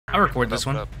I'll record this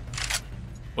one. Up.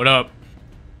 What up?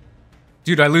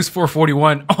 Dude, I lose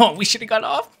 441. Oh, we should have got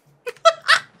off.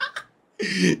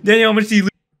 Daniel, how much do you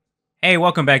lose? Hey,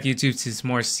 welcome back, YouTube, to some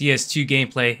more CS2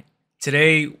 gameplay.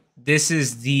 Today, this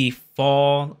is the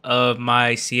fall of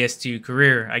my CS2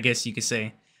 career, I guess you could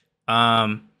say.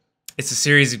 It's a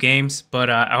series of games, but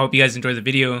I hope you guys enjoy the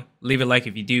video. Leave a like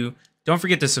if you do. Don't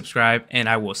forget to subscribe, and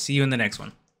I will see you in the next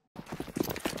one.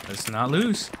 Let's not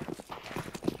lose.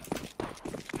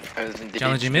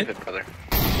 Challenging mid. Brother.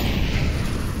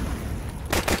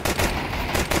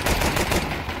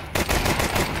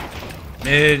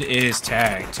 Mid is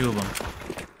tagged, 2 of them.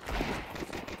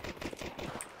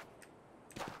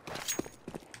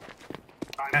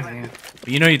 But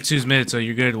you know you choose mid, so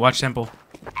you're good. Watch tempo.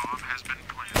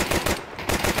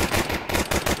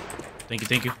 Thank you,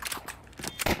 thank you.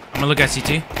 I'm gonna look at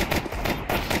CT.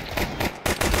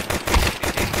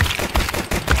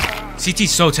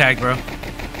 CT's so tagged, bro.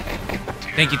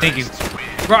 Thank you, thank you.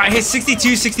 Bro, I hit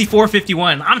 62, 64,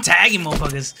 51. I'm tagging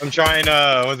motherfuckers. I'm trying,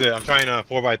 I'm trying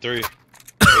 4x3.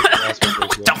 What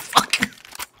the fuck? I'm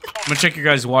gonna check your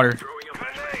guys' water.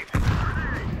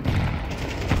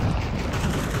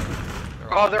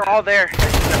 Oh, they're all there.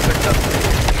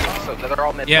 So they're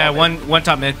all mid. Yeah, one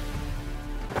top mid.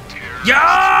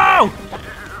 Yo!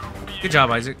 Good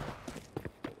job, Isaac.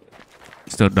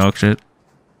 Still dog shit.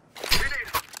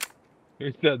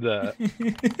 Who said that?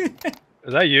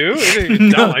 Is that you? It didn't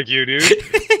even sound like you, dude.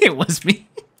 It was me.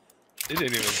 It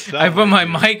didn't even sound I put my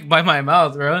like mic by my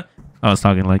mouth, bro. I was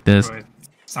talking like this.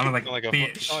 Sounded like,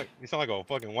 you. You sound like a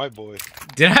fucking white boy.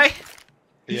 Did I?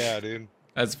 Yeah, dude.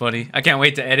 That's funny. I can't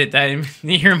wait to edit that and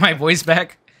hear my voice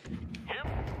back.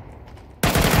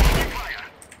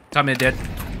 Top mid dead.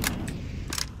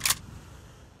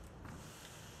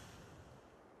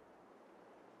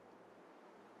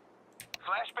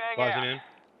 Flashing in.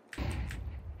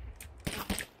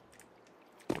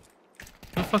 Who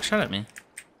the fuck shot at me?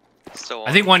 Still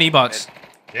I think one E-box.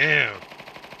 Damn.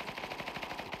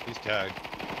 He's tagged.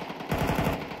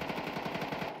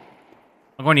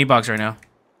 I'm going E-box right now.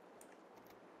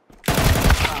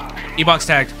 E-box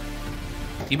tagged.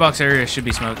 E-box area should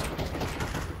be smoked.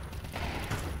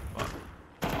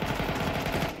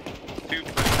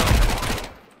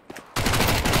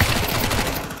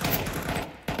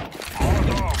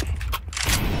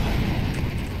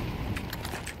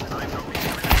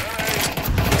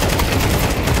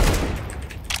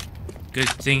 Good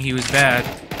thing he was bad.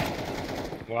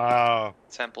 Wow.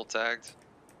 Temple tagged.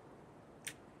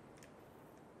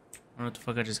 I don't know what the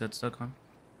fuck I just got stuck on.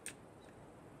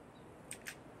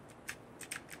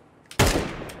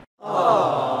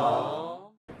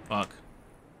 Aww. Fuck.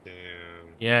 Damn.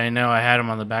 Yeah, I know. I had him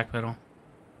on the back pedal.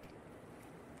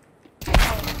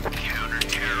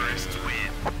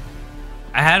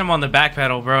 I had him on the back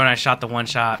pedal, bro, and I shot the one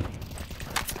shot.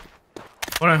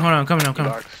 Hold on, I'm coming.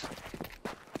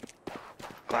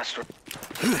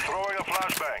 throwing a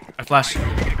flashbang. I flashed.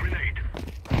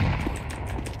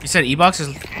 You said E-box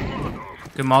is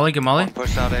good molly, good molly.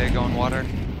 Push out A, going water.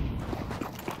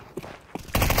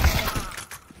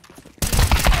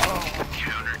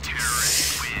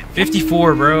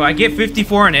 $54, bro. I get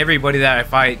 54 on everybody that I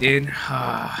fight, dude.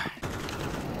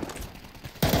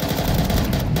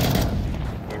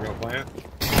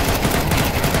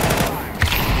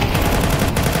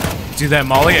 Dude, that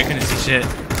molly, I couldn't see shit.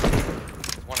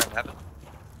 One in heaven.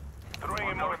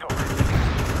 Throwing a Molotov.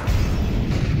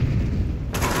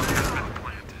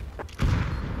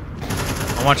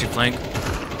 I want you flank.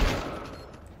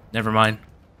 Never mind.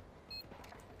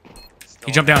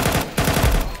 He jumped down.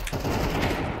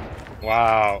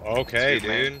 Wow. Okay,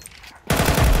 Excuse me. dude.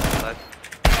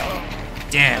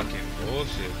 Damn. Fucking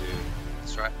bullshit, dude.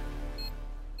 That's right.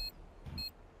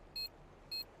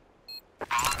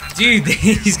 Dude,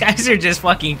 these guys are just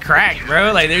fucking cracked,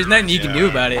 bro. Like, there's nothing you can do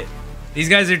about it. These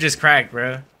guys are just cracked,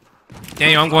 bro.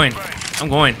 Daniel, I'm going.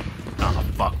 Oh,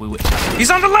 fuck.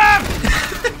 He's on the left!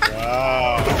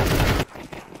 Wow.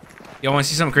 Y'all want to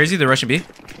see something crazy? The Russian B?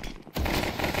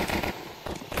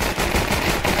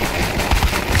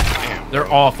 They're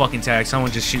all fucking tagged.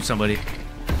 Someone just shoot somebody.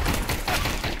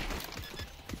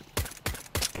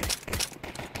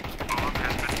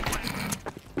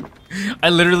 I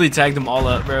literally tagged them all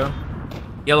up, bro.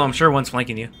 Yellow, I'm sure one's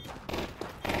flanking you.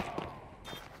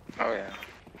 Oh yeah.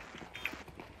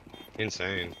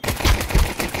 Insane.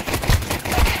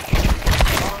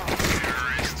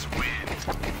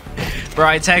 Bro,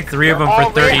 I tagged 3 of them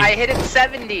for 30. I hit him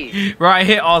 70. Bro, I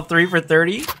hit all 3 for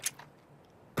 30.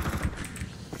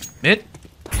 Mid?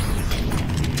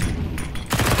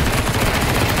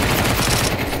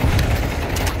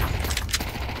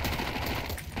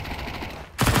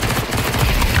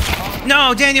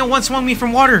 No, Daniel one swung me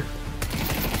from water.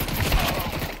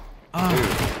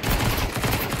 Oh.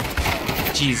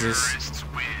 Jesus.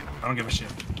 I don't give a shit.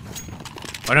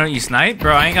 Why don't you snipe?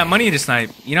 Bro, I ain't got money to snipe.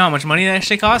 You know how much money that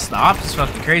shit costs? The ops is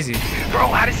fucking crazy. Bro,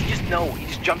 how does he just know? He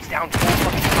just jumps down full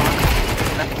fucking cock.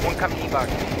 And that's one coming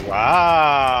E-box.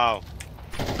 Wow.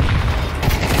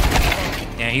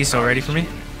 Yeah, he's so ready for me.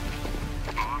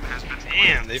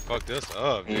 Damn, they fucked us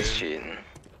up, dude. He's cheating.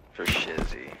 For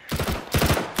shizzy.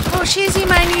 Oh, shizzy,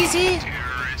 my easy.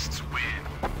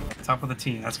 Top of the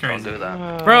team. That's Don't crazy. do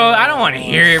that. Bro, I don't want to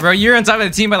hear it, bro. You're on top of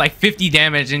the team by like 50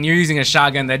 damage, and you're using a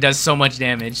shotgun that does so much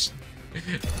damage.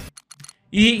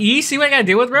 You see what I gotta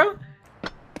deal with, bro?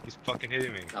 He's fucking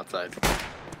hitting me. Outside.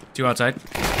 2 outside.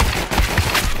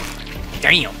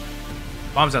 Damn.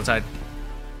 Bomb's outside.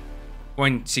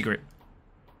 Going secret.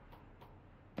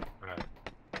 Alright.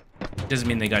 Doesn't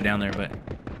mean they got down there, but.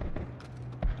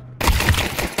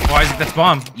 Oh, Isaac, that's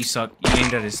bomb. You suck. You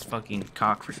aimed at his fucking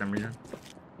cock for some reason.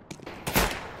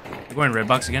 We're going red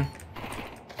box again.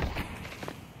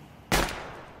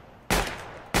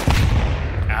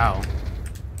 Ow.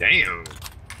 Damn.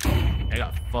 I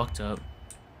got fucked up.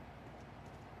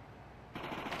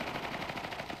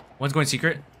 One's going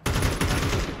secret.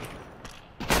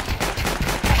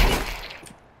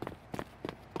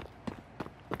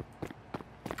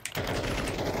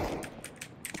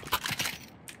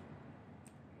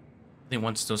 I think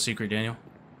one's still secret, Daniel.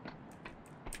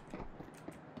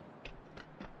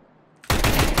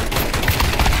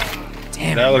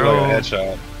 Damn That it, looked bro. like a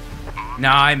headshot.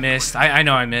 Nah, I missed. I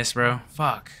know I missed, bro.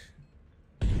 Fuck.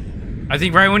 I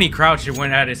think right when he crouched, it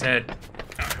went at his head.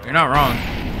 You're not wrong. I'm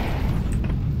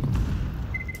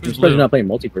Who's surprised you're blue? not playing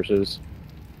multi-versus.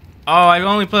 Oh, I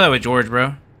only play that with George,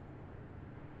 bro.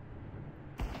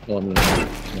 Well, I mean, I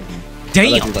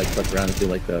Damn. like to like fuck around and do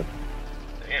like the.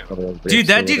 Damn. Dude,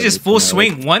 that dude just full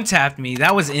swing one tapped me.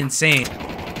 That was insane.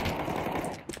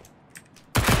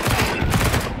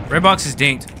 Red box is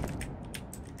dinked.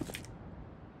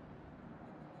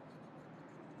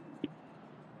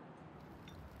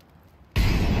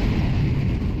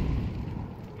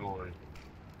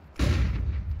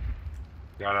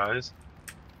 Got eyes?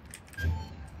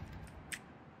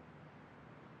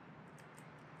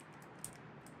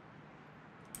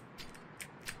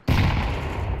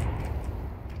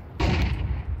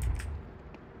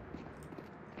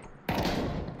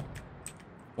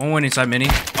 One went inside mini.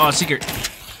 Oh, secret.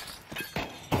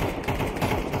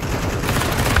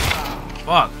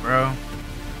 Fuck, bro.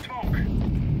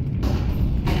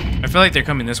 I feel like they're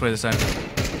coming this way this time.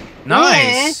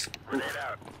 Nice.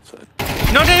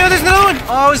 No, Daniel, there's another one.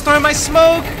 Oh, he's throwing my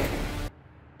smoke.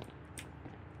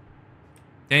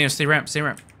 Daniel, stay ramp, stay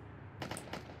ramp.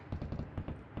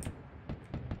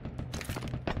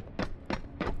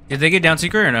 Did they get down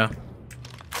secret or no?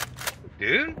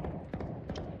 Dude?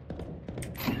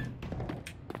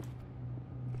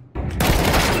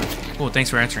 Cool, thanks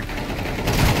for answering.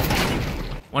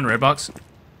 One red box.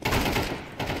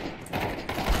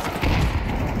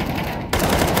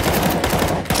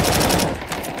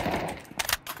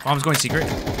 Bomb's going secret.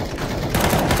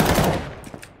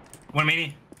 One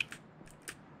mini.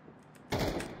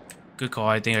 Good call.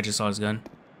 I think I just saw his gun.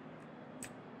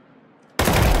 I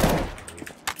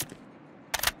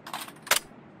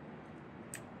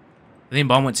think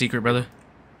bomb went secret, brother.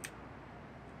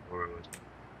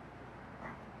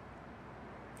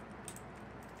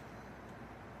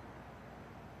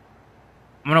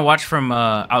 I'm gonna watch from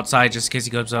outside just in case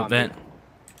he goes up vent.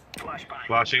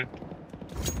 Flashing.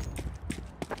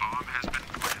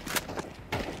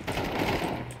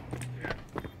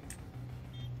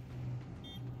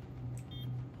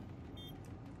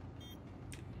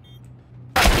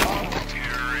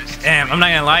 Damn, I'm not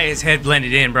gonna lie, his head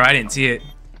blended in, bro. I didn't see it.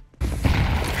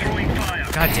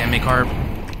 God damn it, Carb.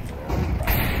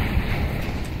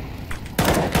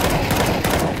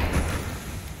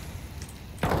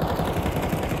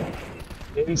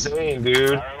 Insane,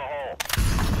 dude.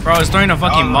 Bro, I was throwing a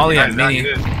fucking molly yeah, at not mini.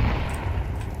 good.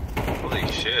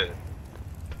 Holy shit.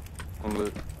 One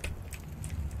loot.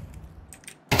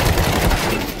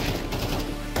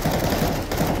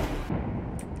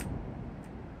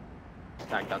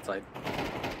 Tagged outside.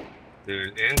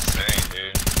 Dude, insane,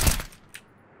 dude.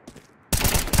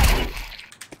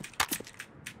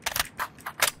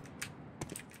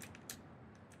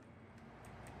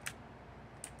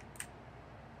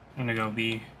 I'm gonna go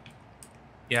B.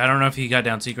 Yeah, I don't know if he got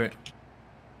down secret.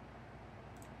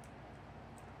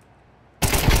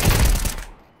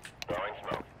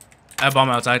 I have bomb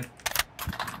outside.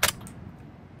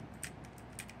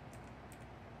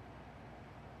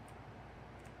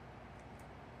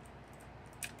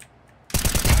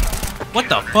 What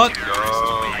the fuck?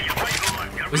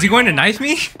 Was he going to knife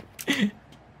me?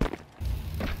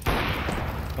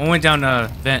 One went down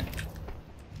vent.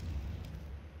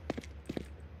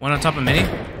 One on top of mini.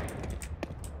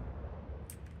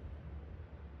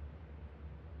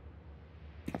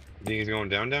 Think he's going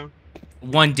down?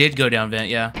 One did go down vent,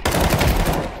 yeah.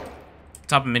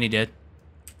 Top of mini did.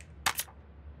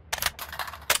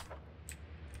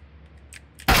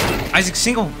 Isaac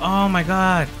single. Oh my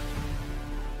god.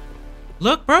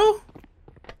 Look, bro.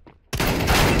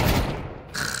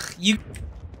 You.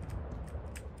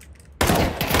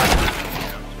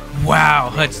 Wow,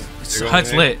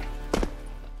 Hut's lit.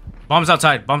 Bomb's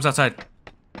outside. Bomb's outside.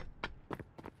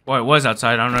 Well, it was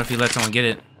outside. I don't know if he let someone get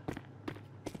it.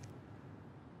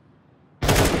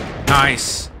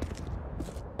 Nice.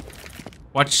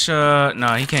 Watch.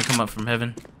 Nah, he can't come up from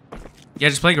heaven. Yeah,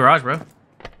 just play garage, bro.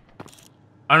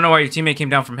 I don't know why your teammate came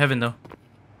down from heaven though.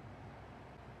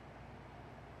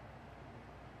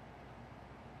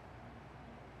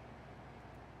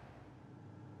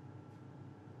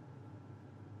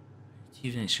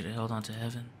 Teammate should have held on to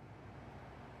heaven.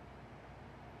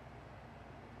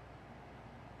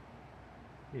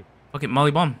 Fuck it,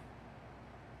 Molly bomb.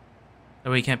 That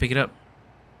way you can't pick it up.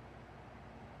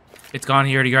 It's gone.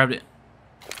 He already grabbed it.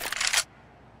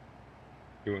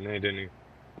 He went A, didn't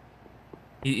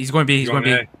he? He's going B. He's going B.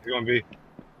 He's going B.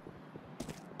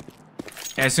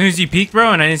 Yeah, as soon as you peeked,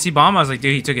 bro, and I didn't see bomb, I was like,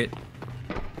 dude, he took it.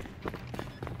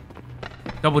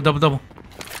 Double, double, double.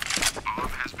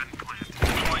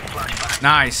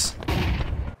 Nice.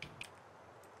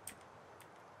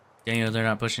 Daniel, they're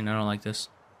not pushing. I don't like this.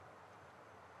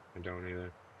 I don't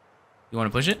either. You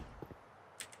want to push it?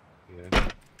 Yeah.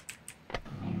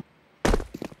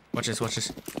 Watch this, watch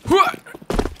this.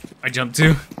 I jumped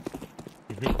too.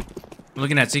 I'm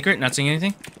looking at secret, not seeing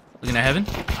anything. Looking at heaven.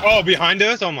 Oh, behind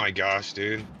us? Oh my gosh,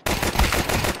 dude.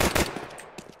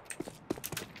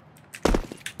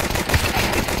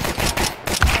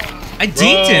 I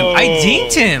dinked him. I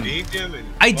dinked him. And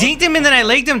I dinked him and then I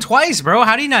legged him twice, bro.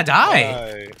 How did he not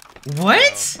die?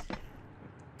 What?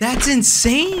 That's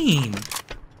insane.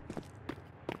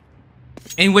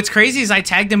 And what's crazy is I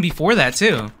tagged him before that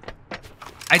too.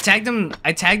 I tagged him,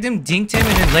 dinked him,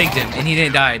 and then legged him, and he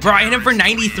didn't die. Bro, I hit him for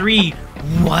 93.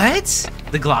 What?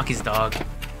 The Glock is dog.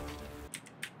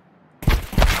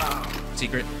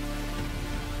 Secret.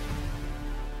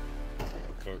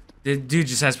 The dude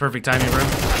just has perfect timing, bro.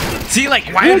 See, like,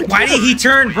 why did he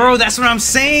turn, bro? That's what I'm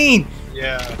saying.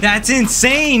 Yeah. That's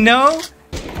insane, no?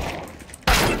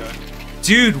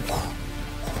 Dude.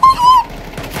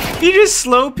 He just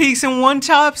slow peeks and one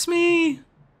tops me.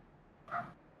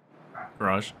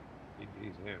 Garage.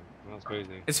 Jeez, man. That's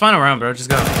crazy. It's final round, bro. Just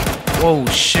go. Whoa,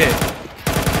 shit.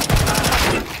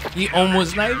 He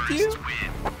almost knifed you?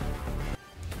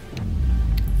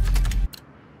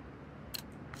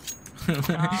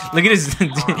 Look at his...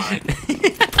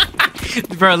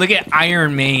 Bro, look at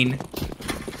Iron Main.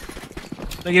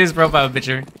 Look at his profile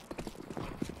picture.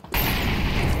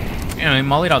 Yeah, I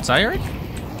mollied outside already?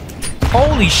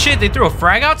 Holy shit, they threw a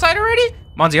frag outside already?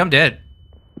 Monzy, I'm dead.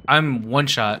 I'm one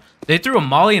shot. They threw a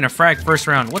molly and a frag first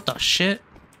round. What the shit?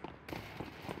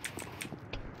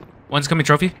 One's coming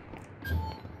trophy.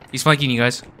 He's flanking you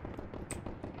guys.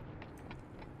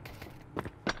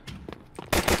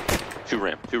 Two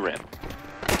ramp.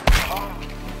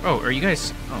 Oh, are you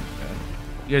guys? Oh my god.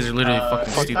 You guys are literally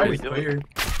fucking stupid.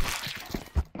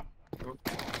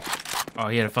 Oh,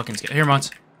 he had a fucking skill. Here, Mons.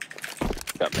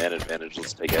 Got man advantage.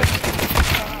 Let's take it.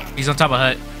 He's on top of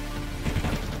hut.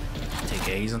 Take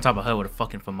A. He's on top of hut with a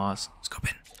fucking FAMAS. Let's go,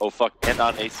 Ben. Oh fuck! And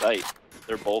on A site.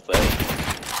 They're both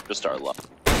A. Just our luck.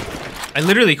 I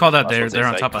literally called out they're on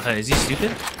site. top of hut. Is he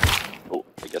stupid? Oh,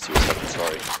 I guess he was 7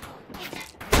 sorry.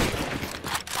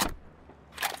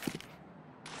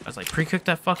 I was like, pre-cook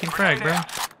that fucking frag, bro.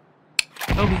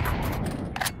 Kobe.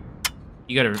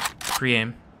 You gotta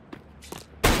pre-aim.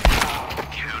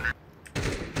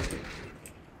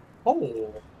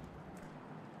 Oh.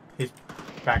 He's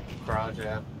back to garage,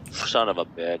 yeah. Son of a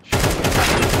bitch.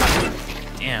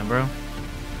 Damn, bro.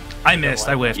 I missed.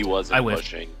 I whiffed. He wasn't I whiffed.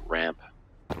 pushing ramp.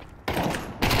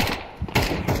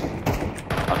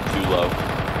 I'm too low.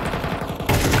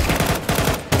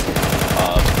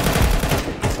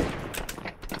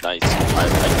 Nice. I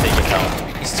take it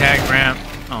down. He's tagged ramp.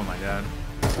 Oh my god.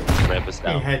 Ramp is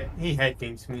down. He head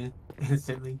games me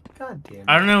instantly. God damn it.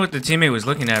 I don't know what the teammate was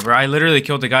looking at, bro. I literally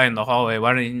killed the guy in the hallway.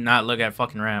 Why did he not look at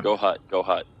fucking ramp? Go hut.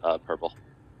 Purple.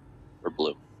 Or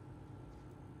blue.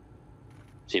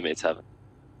 Teammates haven't.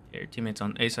 Yeah, your teammate's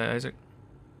on A side, Isaac.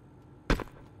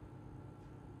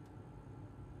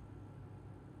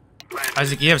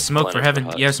 Isaac, you have smoke for Planning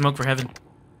heaven. for You have smoke for heaven.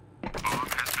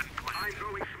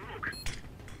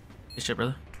 Good shit,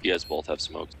 brother. You guys both have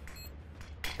smokes.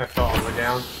 I fell all the way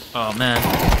down. Oh man.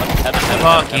 Heaven,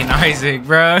 Fucking Isaac,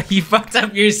 bro. You fucked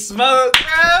up your smoke,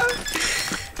 bro.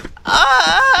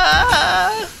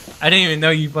 Ah! I didn't even know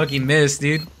you fucking missed,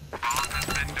 dude.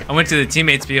 I went to the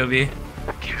teammates POV.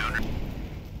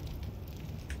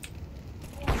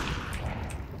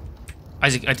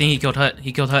 Isaac, I think he killed Hut.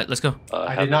 He killed Hut. Let's go.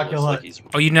 I did not kill Hut.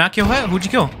 Oh, you did not kill Hut? Who'd you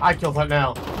kill? I killed Hut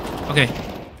now. Okay.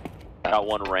 Got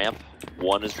one ramp.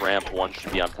 One is ramp. One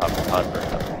should be on top of Hut.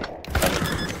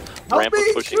 Help Ramp me,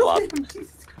 was pushing shoot lobby. him,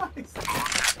 Jesus Christ.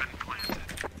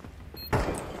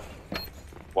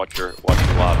 Watch your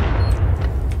lobby.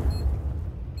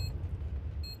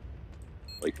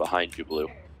 Like behind you, Blue.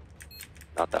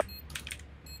 Not that.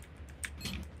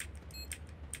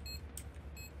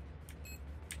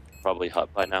 Probably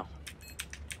Hut by now.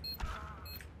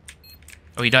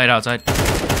 Oh, he died outside.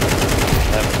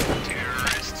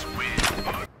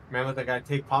 Man, let that guy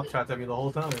take pop shots at me the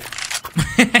whole time.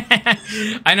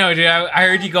 I know, dude. I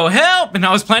heard you go help, and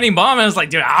I was planning bomb. And I was like,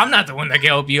 dude, I'm not the one that can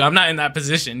help you. I'm not in that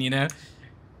position, you know.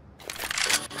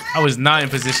 I was not in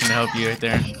position to help you right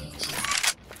there.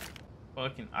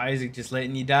 Fucking Isaac just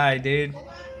letting you die, dude.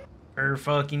 Per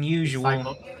fucking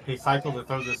usual. He cycled and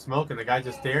throws the smoke, and the guy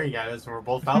just staring at us, and we're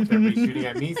both out there, but he's shooting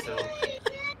at me still.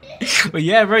 Well,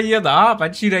 yeah, bro, you have the op.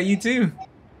 I'd shoot at you too.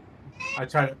 I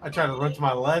try to run to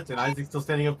my left, and Isaac's still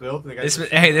standing up in the open. The guy This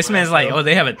just- hey, this man's like, oh,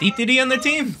 they have a TTD on their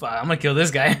team. Fuck, I'm gonna kill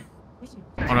this guy.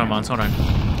 Hold on, Mons. Hold on.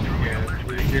 Yeah,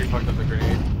 he fucked up the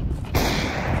grenade.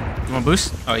 You want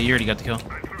boost? Oh, you already got the kill.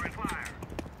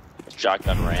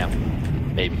 Shotgun ramp.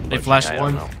 Maybe. They pushing, flashed. I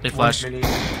don't know. They flashed. Mini.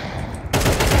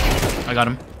 I got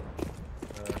him.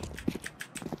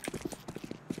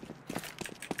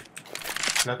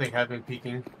 Nothing happened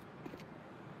peeking.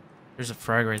 There's a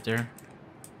frag right there.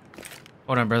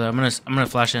 Hold on, brother. I'm gonna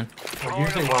flash in. Well,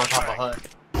 usually we're on top of Hut.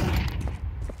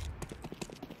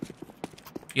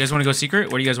 You guys want to go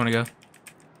secret? Where do you guys want to go?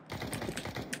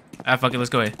 Ah, fuck it. Let's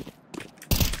go ahead.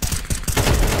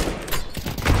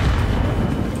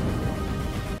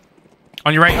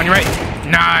 On your right. On your right.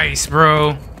 Nice,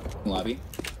 bro. Lobby.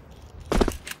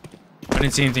 I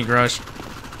didn't see anything garage.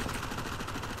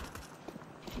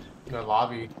 In the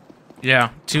lobby. Yeah,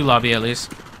 2 lobby at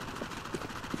least.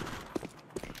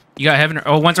 You got heaven.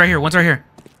 Oh, one's right here. One's right here.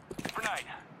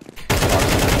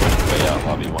 Way out,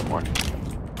 lobby, one more.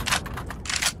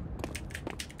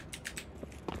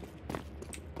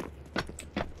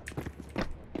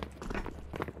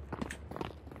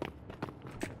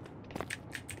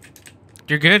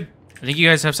 You're good. I think you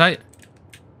guys have sight.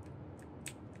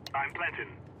 I'm planted.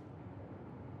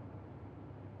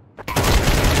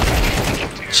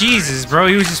 Jesus, bro.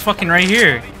 He was just fucking right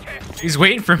here. He was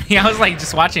waiting for me. I was like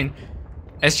just watching.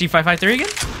 SG553 again?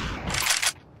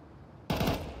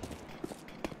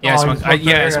 Yeah, Oh,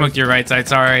 I smoked your right side.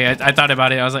 Sorry. I thought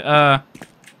about it. I was like, I'm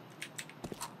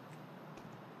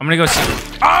gonna go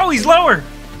see. Oh, he's lower.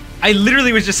 I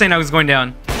literally was just saying I was going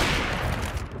down.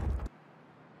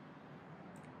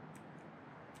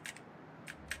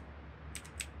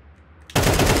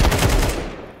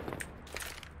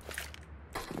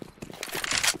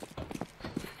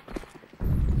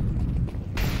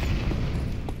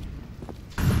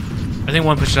 I think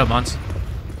one pushed up once.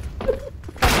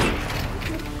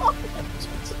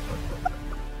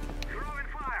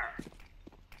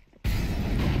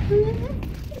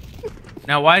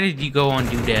 Now, why did you go and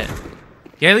do that?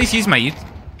 Yeah, at least use my youth.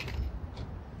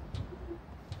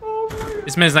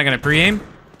 This man's not gonna pre-aim.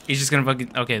 He's just gonna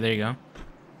fucking. Okay, there you go.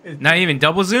 Not even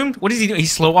double zoomed. What is he doing?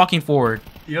 He's slow walking forward.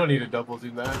 You don't need to double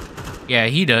zoom that. Yeah,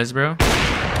 he does, bro.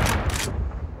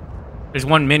 There's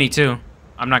one mini too.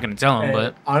 I'm not gonna tell him, Hey,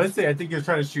 but honestly, I think he was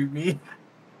trying to shoot me.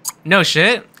 no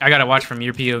shit. I gotta watch from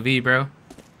your POV, bro.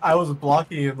 I was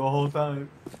blocking him the whole time.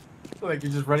 Like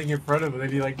you're just running in front of him, and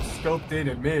then he like scoped in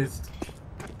and missed.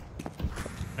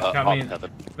 Shot Off me,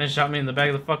 heaven. man shot me in the back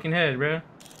of the fucking head, bro.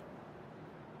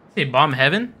 Hey, bomb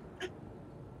heaven?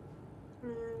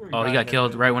 Oh, he got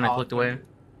killed right when I clicked away.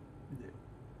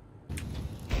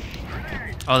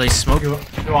 Oh, they smoked.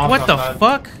 What the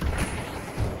fuck?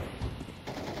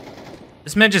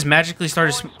 This man just magically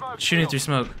started shooting through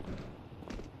smoke.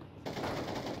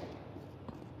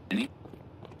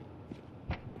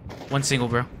 One single,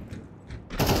 bro.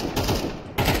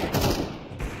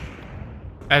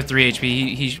 I have 3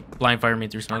 HP. He blind fired me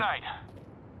through smoke.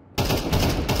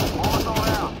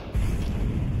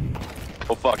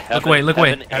 Oh fuck, heaven, Look away, look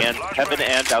away. Heaven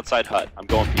and outside hut. I'm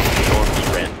going B. I'm going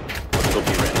B ran. Let's go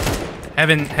B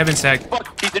ran. Heaven stag.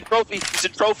 Fuck, he's in trophy. He's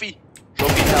in trophy.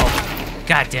 Trophy hell.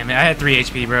 God damn it! I had 3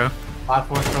 HP, bro. Last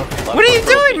one trophy. What are you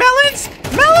doing, Melons?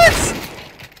 Melons!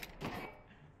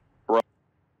 Bro.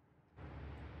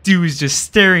 Dude was just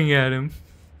staring at him.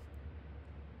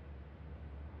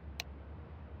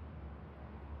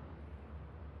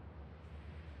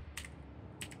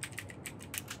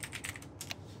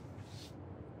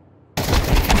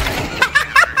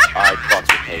 I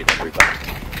fucking hate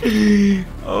everybody.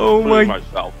 Oh my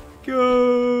Myself.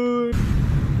 god.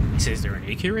 He says there an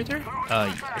AK right there?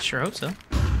 I sure hope so.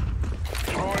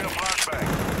 Throwing a flashbang.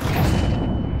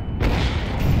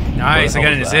 Nice, I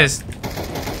got an assist.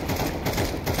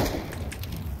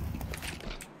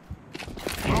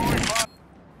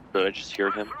 Did I just hear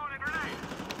him?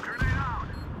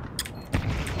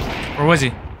 Where was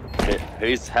he? Hey,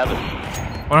 he's heaven.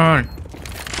 Hold on.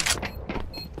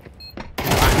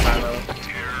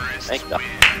 Thank God.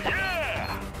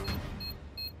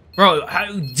 Bro,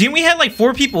 didn't we have like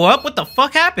 4 people up? What the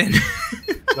fuck happened?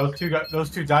 Those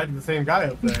two died to the same guy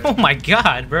up there. Oh my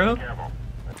god, bro.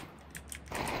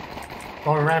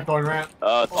 Going ramp, going ramp.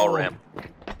 It's all ramp.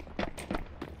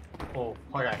 Oh,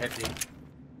 I got hit me.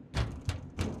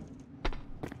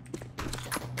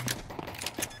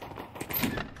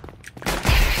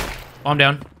 Bomb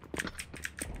down.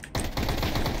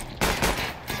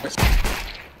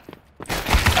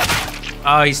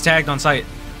 Oh, he's tagged on site.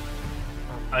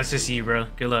 That's just you, bro.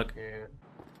 Good luck. Yeah.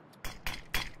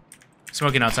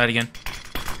 Smoking outside again.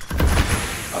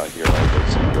 Here, I'll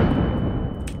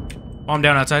secret. Bomb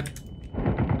down outside.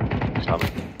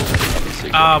 Coming.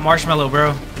 Marshmallow,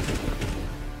 bro.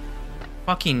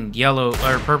 Fucking yellow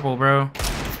or purple, bro.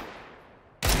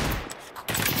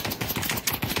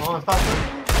 Oh, stop it.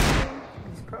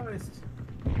 Jesus Christ.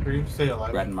 Are you still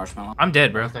alive? Red and marshmallow. I'm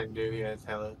dead, bro. Nothing to do, yeah, it's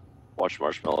hella. Watch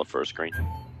Marshmallow first screen.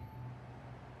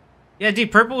 Yeah, dude,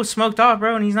 purple was smoked off,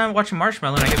 bro, and he's not watching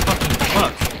Marshmallow, and I get fucking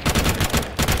fucked.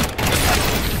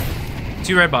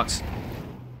 2 red box.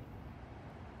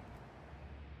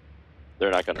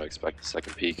 They're not gonna expect the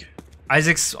second peek.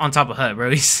 Isaac's on top of hut, bro.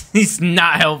 He's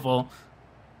not helpful.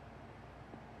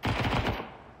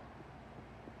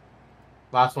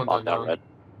 Last one On done. down red.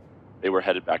 They were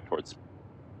headed back towards.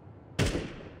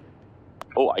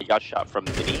 Oh, I got shot from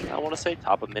mini. I want to say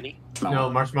top of mini. No,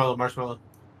 marshmallow.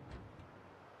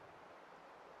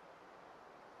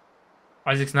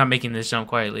 Isaac's not making this jump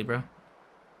quietly, bro.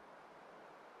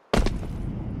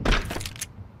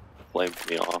 Flamed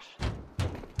me off.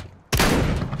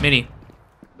 Mini.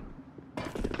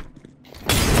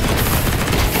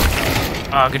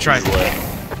 Oh, good try.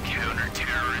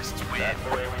 Counter-terrorists win. That's the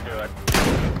way we do it.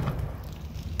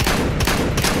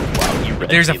 Wow, you read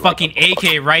There's a me like fucking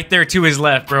AK right there to his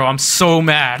left, bro. I'm so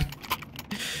mad.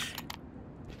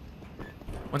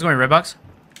 What's going, red box?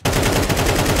 Top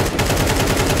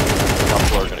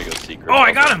floor gonna go secret. Oh,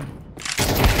 I got him.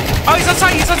 Oh, he's on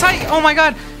site. He's on site. Oh my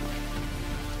god.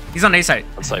 He's on A site.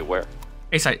 On site where?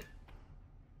 A site.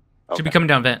 Okay. Should be coming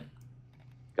down vent.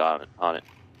 Got it. On it.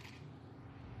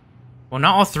 Well,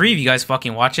 not all 3 of you guys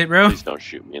fucking watch it, bro. Please don't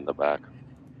shoot me in the back.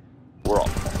 We're all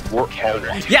watching.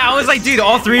 Yeah, I was like, dude,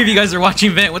 all 3 of you guys are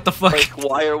watching vent. What the fuck? Like,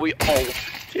 why are we all?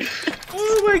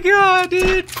 Oh my god,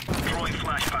 dude. Throwing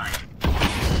flashbang.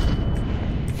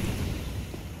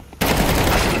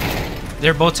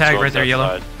 They're both tagged right there,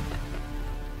 yellow.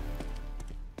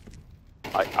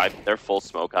 They're full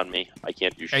smoke on me. I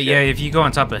can't do shit. Yeah, if you go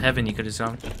on top of heaven, you could have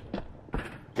zomed.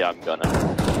 Yeah, I'm gonna.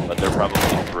 But they're probably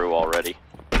through already.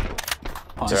 It's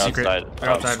a They're secret. outside. They're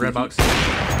outside, red box.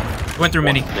 Went through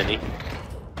mini. Mini.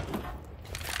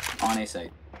 On A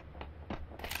site.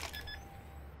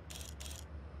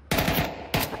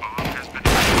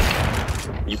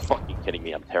 You fucking kidding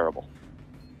me? I'm terrible.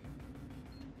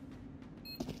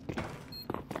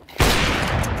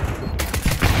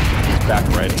 Back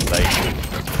right inside.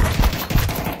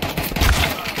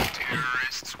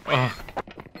 Oh.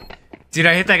 Dude,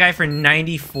 I hit that guy for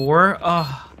 94.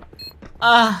 Oh.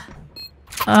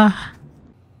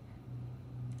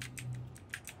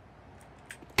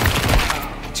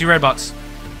 Two red box.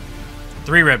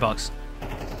 3 red box.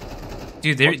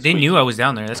 Dude, they knew I was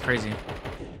down there. That's crazy.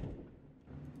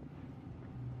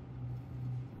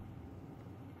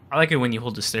 I like it when you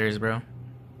hold the stairs, bro.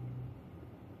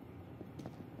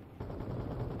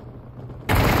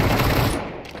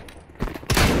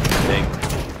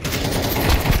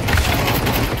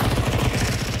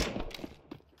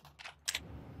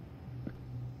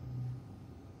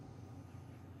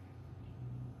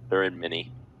 They're in mini.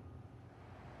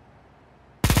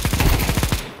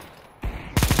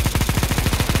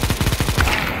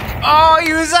 Oh,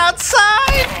 he was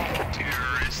outside!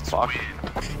 Fuck.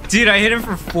 Dude, I hit him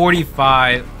for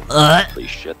 45. Holy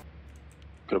shit.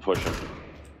 Gonna push him.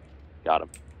 Got him.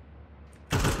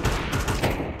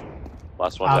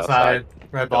 Last one's Outside. outside.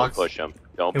 Red Don't box. push him.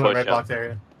 Don't He went push red him. box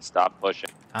area. Stop pushing.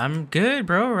 I'm good,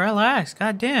 bro. Relax.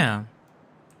 God damn.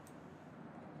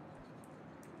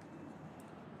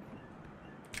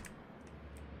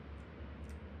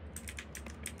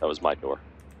 That was my door.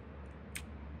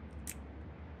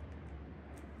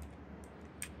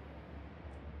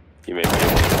 You made me.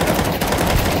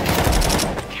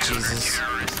 Jesus.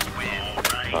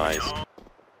 Nice.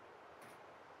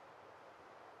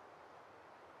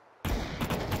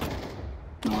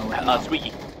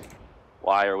 Sweetie.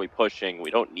 Why are we pushing?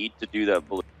 We don't need to do that.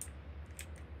 Blue.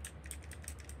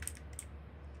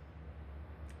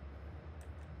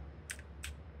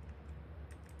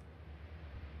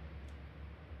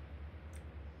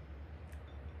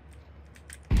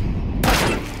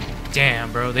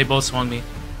 Damn, bro. They both swung me.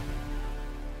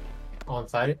 On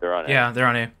site. They're on it. Yeah, they're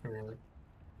on A. Really?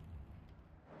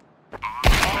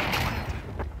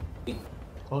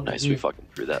 Nice, we fucking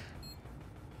threw that.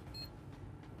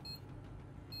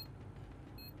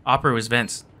 Opera was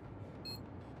Vince.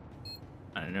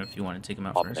 I don't know if you want to take him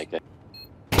out I'll first. make it.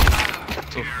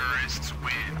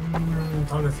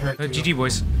 On his head, too. GG,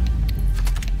 boys.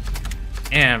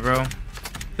 Yeah, bro.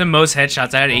 The most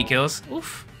headshots. I had 8 kills.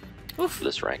 Oof. Oof.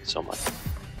 This rank so much.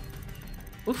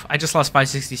 Oof. I just lost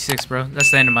 566, bro.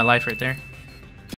 That's the end of my life right there.